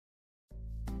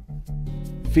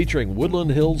Featuring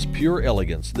Woodland Hills Pure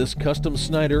Elegance, this custom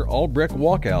Snyder all-brick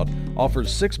walkout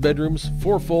offers 6 bedrooms,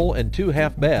 4 full and 2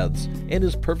 half baths, and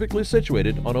is perfectly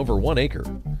situated on over 1 acre.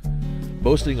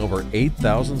 Boasting over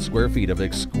 8,000 square feet of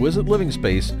exquisite living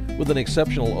space with an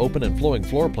exceptional open and flowing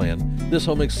floor plan, this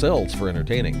home excels for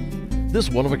entertaining. This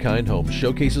one-of-a-kind home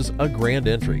showcases a grand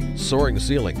entry, soaring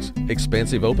ceilings,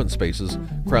 expansive open spaces,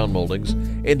 crown moldings,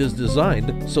 and is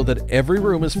designed so that every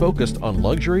room is focused on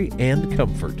luxury and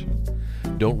comfort.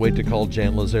 Don't wait to call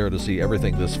Jan Lazzara to see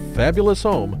everything this fabulous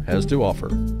home has to offer.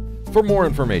 For more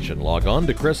information, log on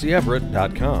to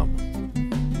CresseyEverett.com.